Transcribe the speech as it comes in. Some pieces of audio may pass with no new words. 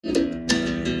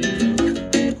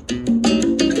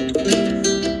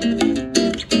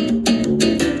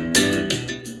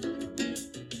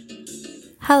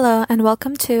Hello, and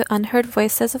welcome to Unheard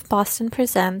Voices of Boston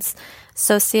presents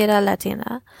Sociedad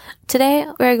Latina. Today,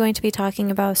 we are going to be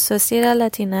talking about Sociedad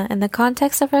Latina in the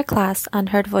context of our class,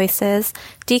 Unheard Voices,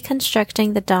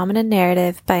 Deconstructing the Dominant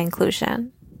Narrative by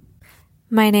Inclusion.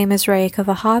 My name is Raika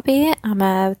Vahabi. I'm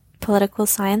a political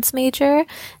science major,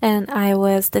 and I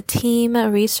was the team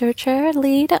researcher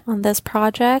lead on this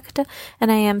project,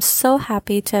 and I am so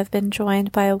happy to have been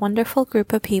joined by a wonderful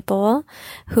group of people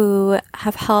who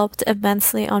have helped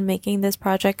immensely on making this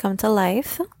project come to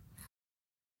life.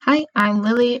 Hi, I'm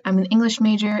Lily. I'm an English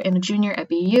major and a junior at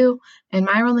BU, and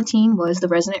my role on the team was the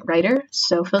resident writer,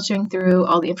 so filtering through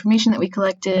all the information that we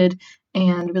collected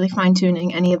and really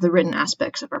fine-tuning any of the written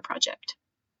aspects of our project.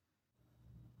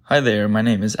 Hi there, my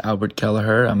name is Albert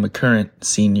Kelleher. I'm a current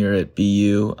senior at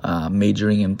BU,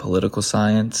 majoring in political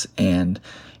science, and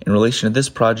in relation to this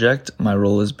project, my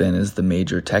role has been as the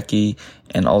major techie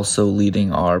and also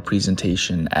leading our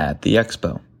presentation at the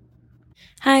expo.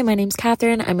 Hi, my name's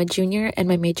Catherine. I'm a junior and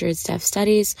my major is Deaf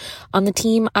Studies. On the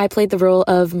team, I played the role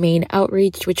of main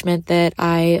outreach, which meant that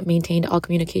I maintained all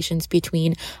communications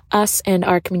between us and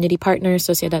our community partner,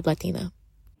 Sociedad Latina.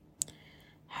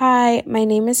 Hi, my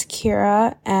name is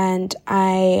Kira, and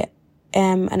I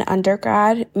am an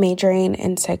undergrad majoring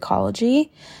in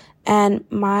psychology, and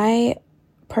my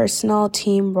personal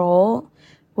team role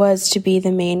was to be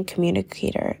the main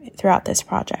communicator throughout this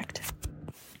project.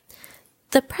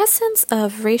 The presence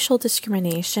of racial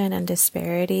discrimination and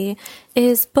disparity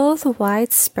is both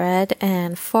widespread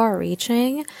and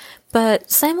far-reaching, but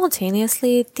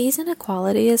simultaneously, these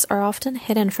inequalities are often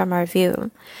hidden from our view.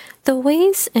 The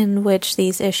ways in which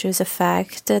these issues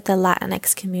affect the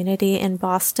Latinx community in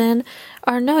Boston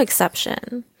are no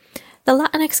exception. The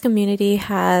Latinx community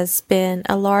has been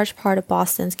a large part of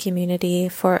Boston's community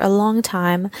for a long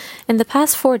time. In the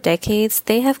past 4 decades,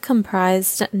 they have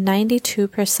comprised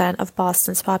 92% of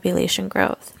Boston's population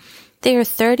growth. They are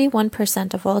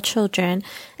 31% of all children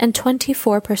and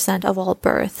 24% of all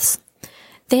births.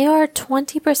 They are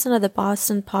 20% of the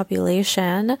Boston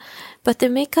population, but they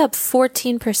make up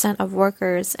 14% of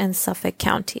workers in Suffolk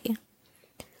County.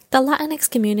 The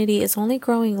Latinx community is only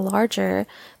growing larger,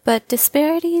 but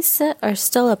disparities are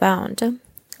still abound.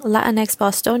 Latinx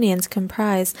Bostonians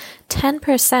comprise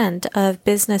 10% of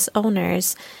business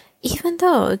owners, even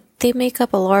though they make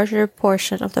up a larger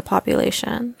portion of the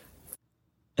population.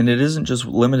 And it isn't just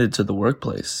limited to the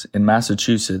workplace. In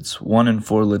Massachusetts, 1 in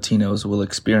 4 Latinos will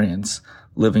experience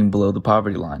living below the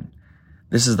poverty line.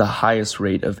 This is the highest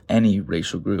rate of any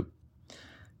racial group.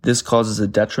 This causes a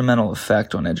detrimental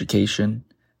effect on education.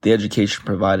 The education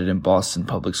provided in Boston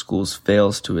public schools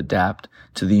fails to adapt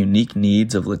to the unique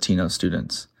needs of Latino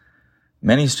students.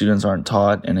 Many students aren't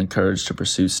taught and encouraged to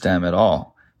pursue STEM at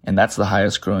all, and that's the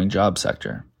highest growing job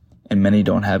sector. And many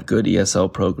don't have good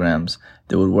ESL programs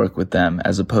that would work with them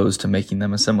as opposed to making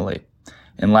them assimilate.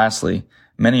 And lastly,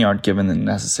 many aren't given the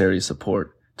necessary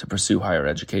support to pursue higher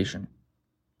education.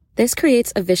 This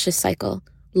creates a vicious cycle.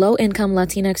 Low-income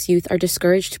Latinx youth are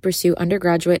discouraged to pursue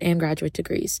undergraduate and graduate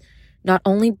degrees. Not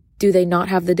only do they not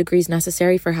have the degrees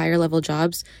necessary for higher-level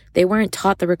jobs, they weren't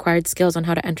taught the required skills on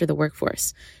how to enter the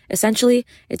workforce. Essentially,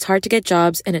 it's hard to get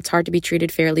jobs and it's hard to be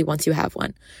treated fairly once you have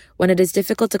one. When it is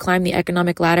difficult to climb the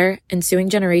economic ladder, ensuing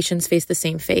generations face the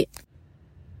same fate.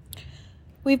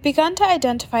 We've begun to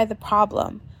identify the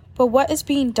problem, but what is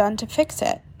being done to fix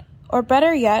it? Or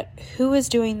better yet, who is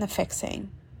doing the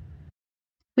fixing?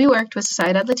 We worked with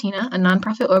Sociedad Latina, a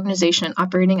nonprofit organization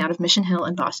operating out of Mission Hill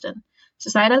in Boston.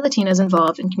 Sociedad Latina is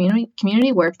involved in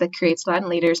community work that creates Latin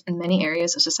leaders in many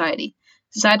areas of society.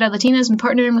 Sociedad Latina has been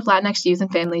partnering with Latinx youth and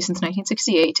families since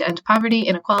 1968 to end poverty,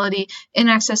 inequality,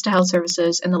 inaccess to health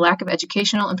services, and the lack of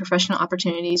educational and professional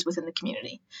opportunities within the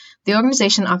community. The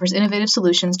organization offers innovative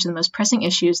solutions to the most pressing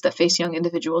issues that face young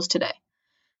individuals today.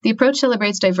 The approach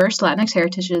celebrates diverse Latinx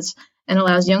heritages and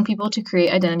allows young people to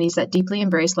create identities that deeply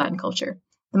embrace Latin culture.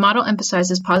 The model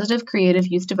emphasizes positive, creative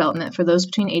youth development for those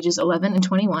between ages 11 and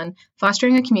 21,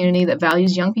 fostering a community that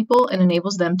values young people and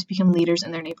enables them to become leaders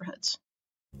in their neighborhoods.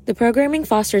 The programming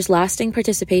fosters lasting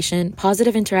participation,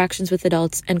 positive interactions with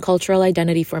adults, and cultural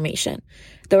identity formation.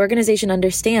 The organization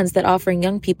understands that offering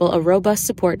young people a robust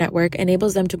support network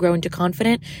enables them to grow into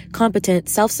confident, competent,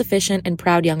 self-sufficient, and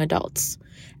proud young adults.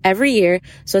 Every year,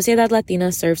 Sociedad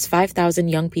Latina serves 5,000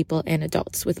 young people and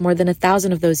adults, with more than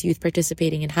 1,000 of those youth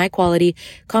participating in high-quality,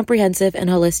 comprehensive, and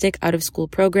holistic out-of-school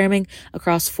programming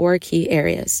across 4 key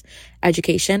areas: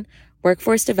 education,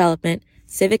 workforce development,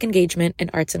 civic engagement,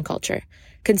 and arts and culture.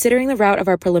 Considering the route of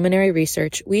our preliminary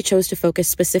research, we chose to focus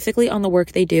specifically on the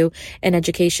work they do in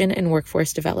education and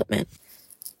workforce development.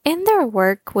 In their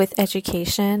work with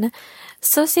education,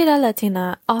 Sociedad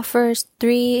Latina offers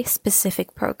 3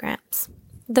 specific programs.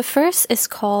 The first is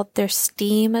called their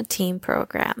STEAM team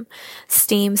program,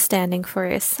 STEAM standing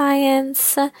for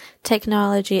science,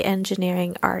 technology,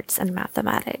 engineering, arts, and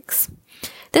mathematics.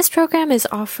 This program is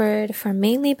offered for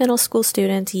mainly middle school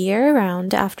students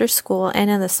year-round after school and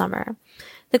in the summer.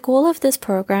 The goal of this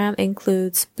program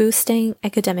includes boosting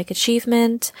academic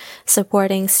achievement,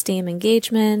 supporting STEAM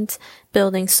engagement,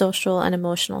 building social and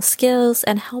emotional skills,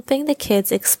 and helping the kids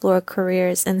explore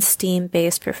careers in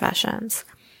STEAM-based professions.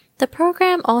 The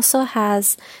program also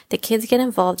has the kids get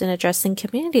involved in addressing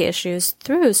community issues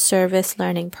through service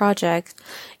learning projects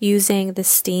using the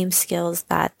STEAM skills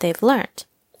that they've learned.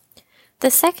 The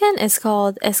second is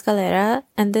called Escalera,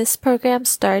 and this program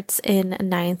starts in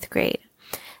 9th grade.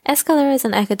 Escalera is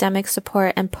an academic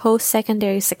support and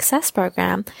post-secondary success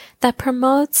program that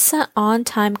promotes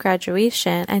on-time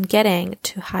graduation and getting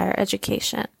to higher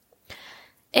education.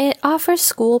 It offers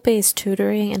school-based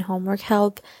tutoring and homework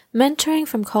help, mentoring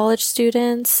from college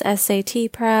students, SAT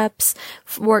preps,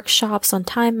 workshops on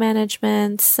time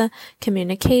management,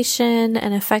 communication,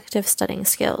 and effective studying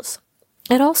skills.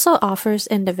 It also offers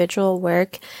individual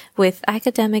work with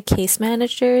academic case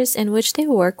managers in which they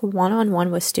work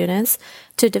one-on-one with students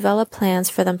to develop plans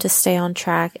for them to stay on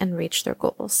track and reach their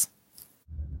goals.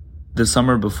 The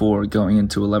summer before going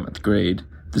into 11th grade,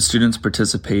 the students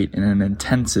participate in an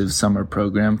intensive summer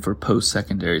program for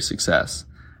post-secondary success.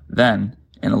 Then,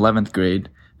 in 11th grade,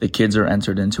 the kids are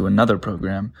entered into another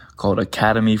program called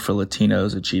Academy for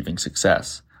Latinos Achieving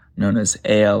Success, known as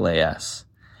ALAS.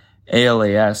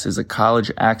 ALAS is a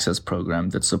college access program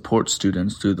that supports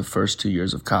students through the first 2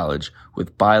 years of college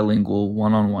with bilingual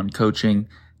one-on-one coaching,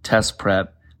 test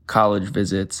prep, college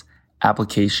visits,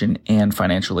 application and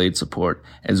financial aid support,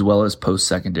 as well as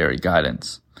post-secondary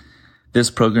guidance. This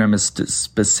program is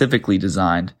specifically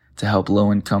designed to help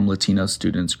low-income Latino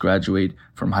students graduate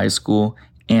from high school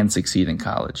and succeed in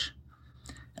college.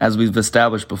 As we've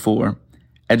established before,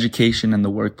 education and the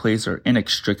workplace are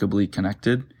inextricably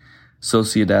connected.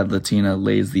 Sociedad Latina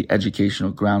lays the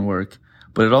educational groundwork,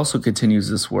 but it also continues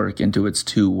this work into its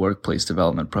 2 workplace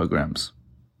development programs.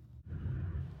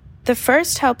 The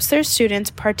first helps their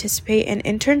students participate in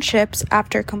internships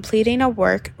after completing a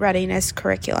work readiness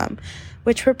curriculum,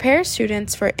 which prepares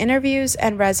students for interviews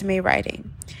and resume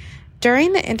writing.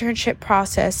 During the internship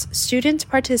process, students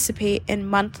participate in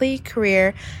monthly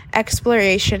career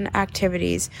exploration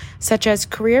activities such as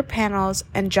career panels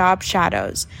and job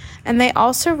shadows, and they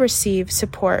also receive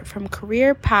support from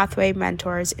career pathway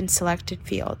mentors in selected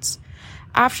fields.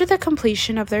 After the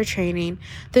completion of their training,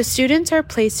 the students are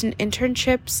placed in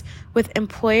internships with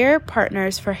employer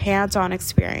partners for hands-on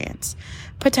experience,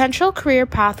 potential career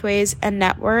pathways, and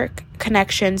network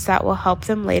connections that will help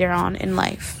them later on in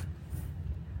life.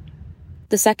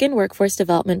 The second workforce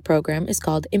development program is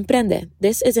called Emprende.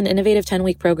 This is an innovative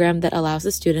 10-week program that allows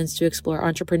the students to explore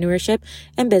entrepreneurship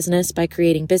and business by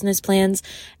creating business plans,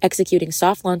 executing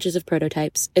soft launches of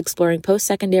prototypes, exploring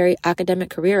post-secondary academic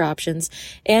career options,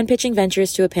 and pitching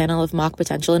ventures to a panel of mock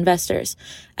potential investors.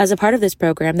 As a part of this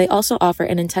program, they also offer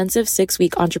an intensive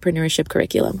 6-week entrepreneurship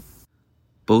curriculum.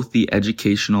 Both the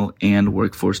educational and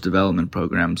workforce development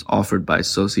programs offered by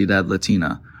Sociedad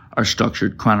Latina are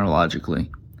structured chronologically.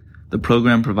 The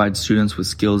program provides students with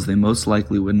skills they most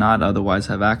likely would not otherwise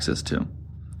have access to.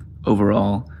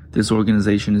 Overall, this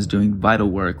organization is doing vital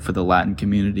work for the Latin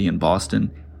community in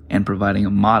Boston and providing a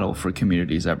model for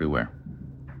communities everywhere.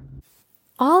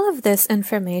 All of this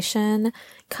information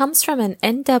comes from an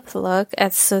in-depth look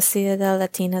at Sociedad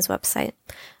Latina's website.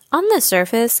 On the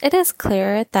surface, it is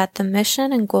clear that the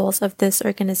mission and goals of this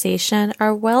organization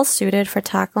are well suited for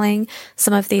tackling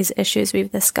some of these issues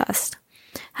we've discussed.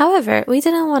 However, we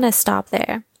didn't want to stop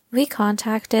there. We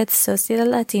contacted Sociedad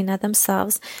Latina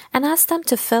themselves and asked them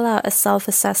to fill out a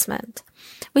self-assessment.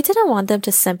 We didn't want them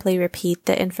to simply repeat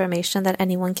the information that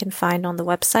anyone can find on the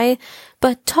website,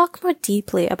 but talk more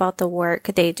deeply about the work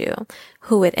they do,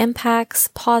 who it impacts,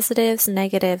 positives,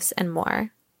 negatives, and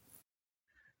more.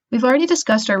 We've already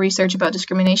discussed our research about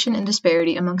discrimination and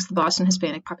disparity amongst the Boston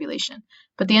Hispanic population,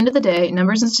 but at the end of the day,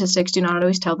 numbers and statistics do not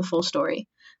always tell the full story.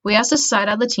 We asked the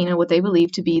Sociedad Latina what they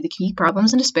believe to be the key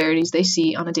problems and disparities they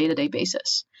see on a day-to-day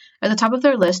basis. At the top of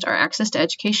their list are access to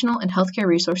educational and healthcare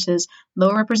resources,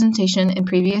 low representation in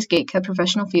previous gate-kept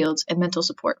professional fields, and mental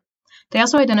support. They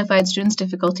also identified students'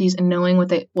 difficulties in knowing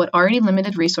what already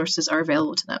limited resources are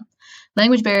available to them.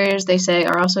 Language barriers, they say,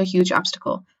 are also a huge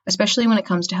obstacle, especially when it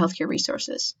comes to healthcare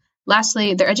resources.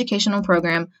 Lastly, their educational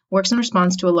program works in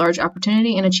response to a large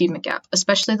opportunity and achievement gap,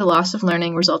 especially the loss of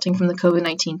learning resulting from the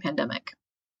COVID-19 pandemic.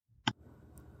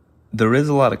 There is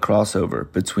a lot of crossover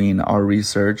between our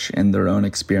research and their own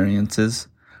experiences,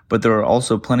 but there are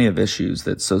also plenty of issues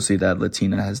that Sociedad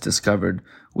Latina has discovered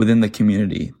within the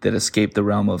community that escape the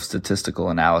realm of statistical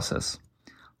analysis.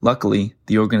 Luckily,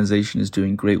 the organization is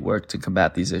doing great work to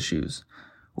combat these issues.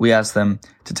 We asked them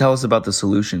to tell us about the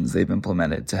solutions they've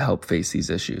implemented to help face these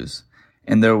issues.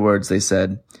 In their words, they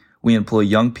said, "We employ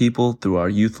young people through our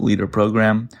Youth Leader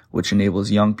program, which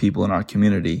enables young people in our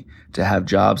community to have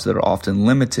jobs that are often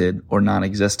limited or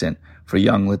non-existent for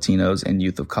young Latinos and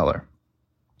youth of color."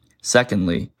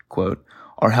 Secondly, quote,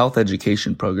 "Our health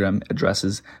education program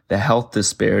addresses the health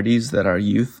disparities that our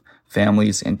youth,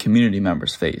 families, and community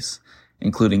members face,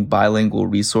 including bilingual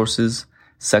resources,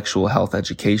 sexual health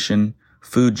education,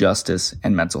 food justice,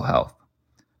 and mental health."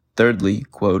 Thirdly,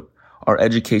 quote, "Our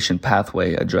education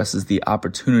pathway addresses the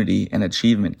opportunity and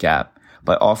achievement gap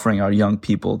by offering our young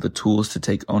people the tools to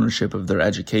take ownership of their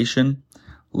education,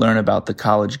 learn about the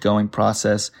college-going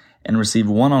process, and receive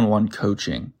one-on-one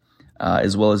coaching,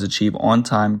 as well as achieve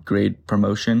on-time grade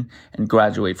promotion and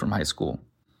graduate from high school."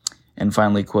 And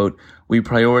finally, quote, "We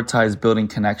prioritize building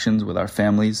connections with our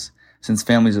families, since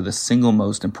families are the single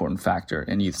most important factor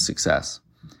in youth success.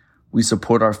 We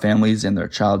support our families in their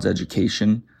child's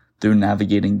education through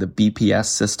navigating the BPS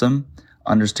system,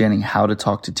 understanding how to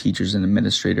talk to teachers and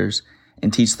administrators,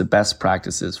 and teach the best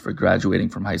practices for graduating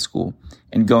from high school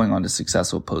and going on to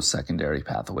successful post-secondary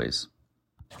pathways."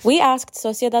 We asked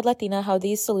Sociedad Latina how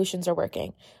these solutions are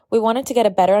working. We wanted to get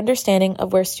a better understanding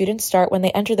of where students start when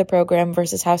they enter the program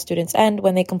versus how students end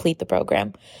when they complete the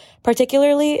program,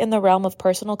 particularly in the realm of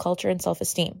personal culture and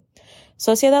self-esteem.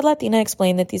 Sociedad Latina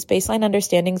explained that these baseline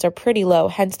understandings are pretty low,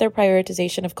 hence their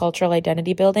prioritization of cultural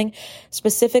identity building,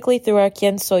 specifically through our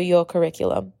Quien Soy Yo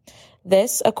curriculum.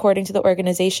 This, according to the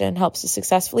organization, helps to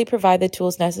successfully provide the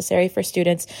tools necessary for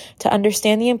students to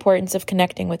understand the importance of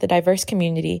connecting with a diverse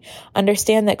community,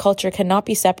 understand that culture cannot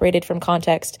be separated from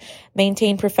context,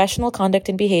 maintain professional conduct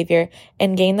and behavior,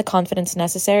 and gain the confidence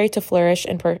necessary to flourish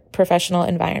in professional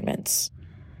environments.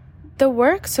 The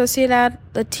work Sociedad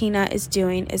Latina is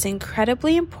doing is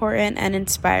incredibly important and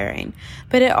inspiring,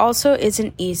 but it also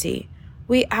isn't easy.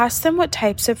 We asked them what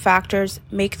types of factors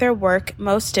make their work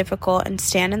most difficult and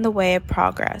stand in the way of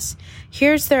progress.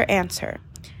 Here's their answer.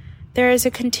 There is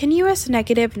a continuous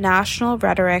negative national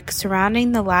rhetoric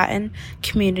surrounding the Latin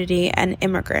community and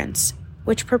immigrants,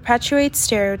 which perpetuates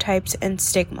stereotypes and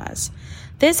stigmas.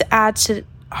 This adds to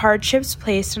hardships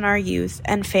placed on our youth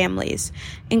and families,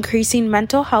 increasing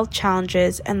mental health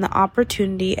challenges and the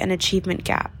opportunity and achievement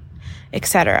gap,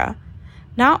 etc.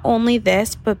 Not only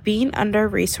this, but being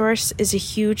under-resourced is a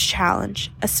huge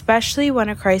challenge, especially when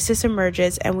a crisis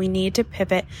emerges and we need to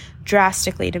pivot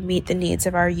drastically to meet the needs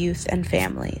of our youth and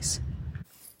families.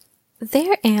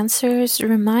 Their answers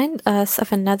remind us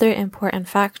of another important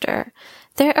factor.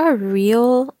 There are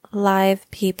real, live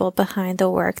people behind the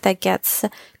work that gets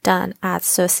done at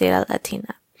Sociedad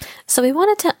Latina. So we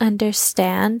wanted to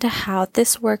understand how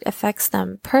this work affects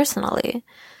them personally.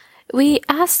 We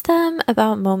asked them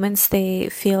about moments they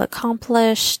feel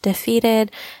accomplished,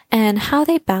 defeated, and how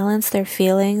they balance their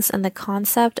feelings and the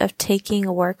concept of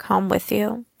taking work home with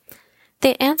you.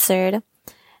 They answered,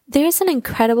 "There is an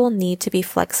incredible need to be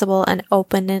flexible and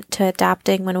open to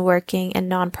adapting when working in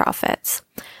nonprofits.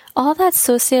 All that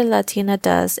Sociedad Latina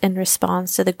does in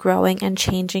response to the growing and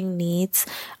changing needs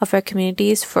of our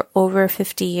communities for over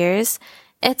 50 years,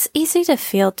 it's easy to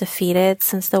feel defeated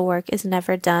since the work is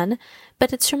never done,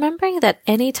 but it's remembering that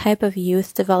any type of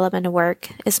youth development work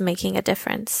is making a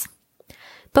difference.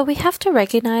 But we have to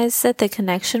recognize that the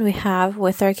connection we have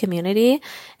with our community,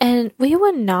 and we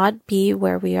would not be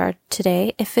where we are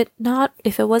today if it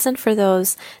wasn't for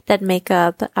those that make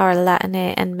up our Latin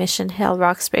and Mission Hill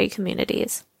Roxbury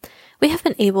communities. We have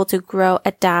been able to grow,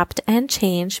 adapt, and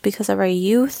change because of our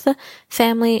youth,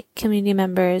 family, community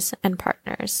members, and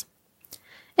partners.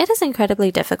 It is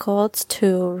incredibly difficult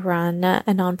to run a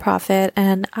nonprofit,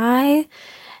 and I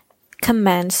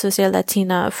commend Sociedad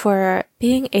Latina for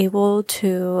being able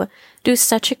to do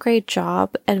such a great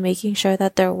job at making sure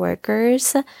that their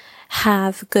workers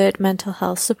have good mental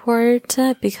health support,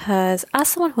 because as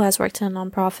someone who has worked in a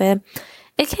nonprofit,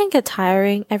 it can get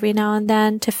tiring every now and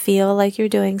then to feel like you're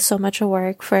doing so much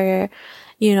work for,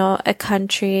 a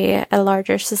country, a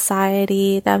larger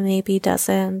society that maybe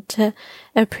doesn't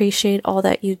appreciate all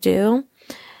that you do.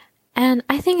 And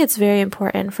I think it's very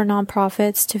important for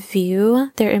nonprofits to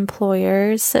view their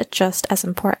employers just as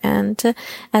important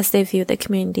as they view the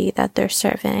community that they're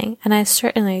serving. And I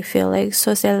certainly feel like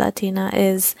Sociedad Latina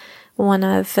is one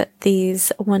of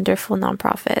these wonderful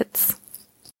nonprofits.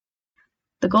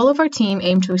 The goal of our team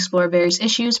aimed to explore various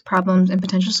issues, problems, and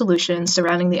potential solutions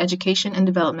surrounding the education and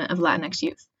development of Latinx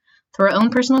youth. Through our own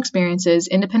personal experiences,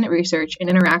 independent research, and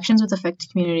interactions with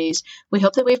affected communities, we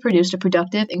hope that we've produced a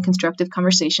productive and constructive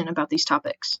conversation about these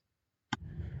topics.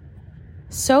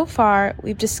 So far,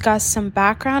 we've discussed some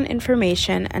background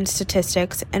information and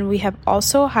statistics, and we have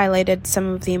also highlighted some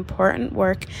of the important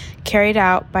work carried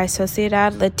out by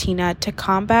Sociedad Latina to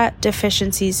combat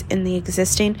deficiencies in the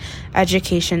existing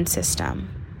education system.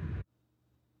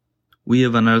 We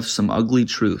have unearthed some ugly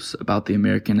truths about the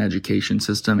American education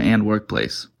system and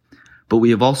workplace, but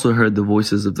we have also heard the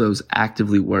voices of those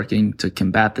actively working to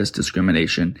combat this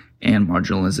discrimination and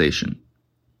marginalization.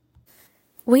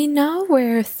 We know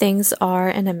where things are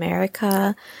in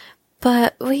America,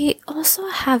 but we also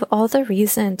have all the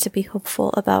reason to be hopeful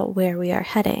about where we are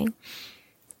heading.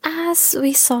 As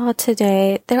we saw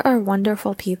today, there are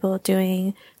wonderful people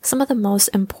doing some of the most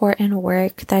important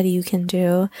work that you can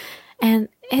do, and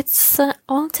it's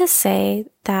all to say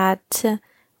that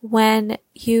when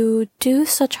you do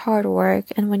such hard work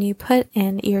and when you put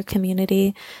in your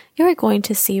community, you're going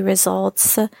to see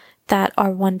results that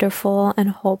are wonderful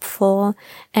and hopeful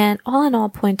and all in all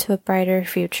point to a brighter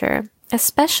future,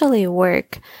 especially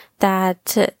work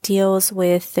that deals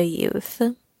with the youth.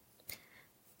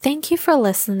 Thank you for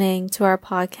listening to our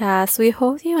podcast. We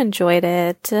hope you enjoyed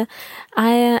it.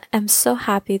 I am so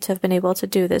happy to have been able to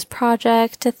do this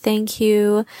project. Thank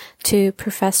you to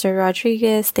Professor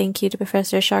Rodriguez. Thank you to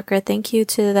Professor Chakra. Thank you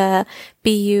to the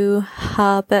BU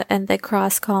Hub and the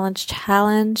Cross College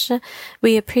Challenge.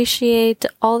 We appreciate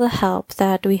all the help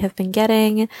that we have been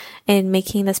getting in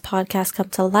making this podcast come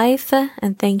to life.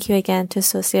 And thank you again to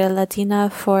Sociedad Latina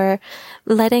for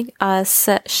letting us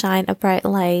shine a bright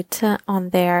light on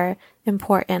their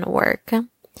important work.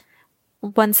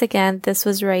 Once again, this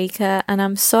was Raika, and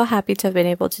I'm so happy to have been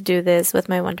able to do this with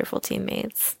my wonderful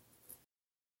teammates.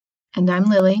 And I'm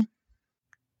Lily.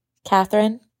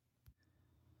 Catherine.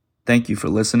 Thank you for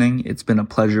listening. It's been a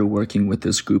pleasure working with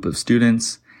this group of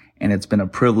students, and it's been a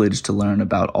privilege to learn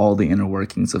about all the inner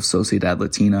workings of Sociedad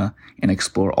Latina and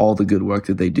explore all the good work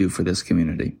that they do for this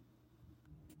community.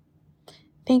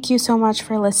 Thank you so much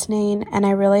for listening, and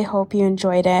I really hope you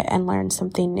enjoyed it and learned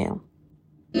something new.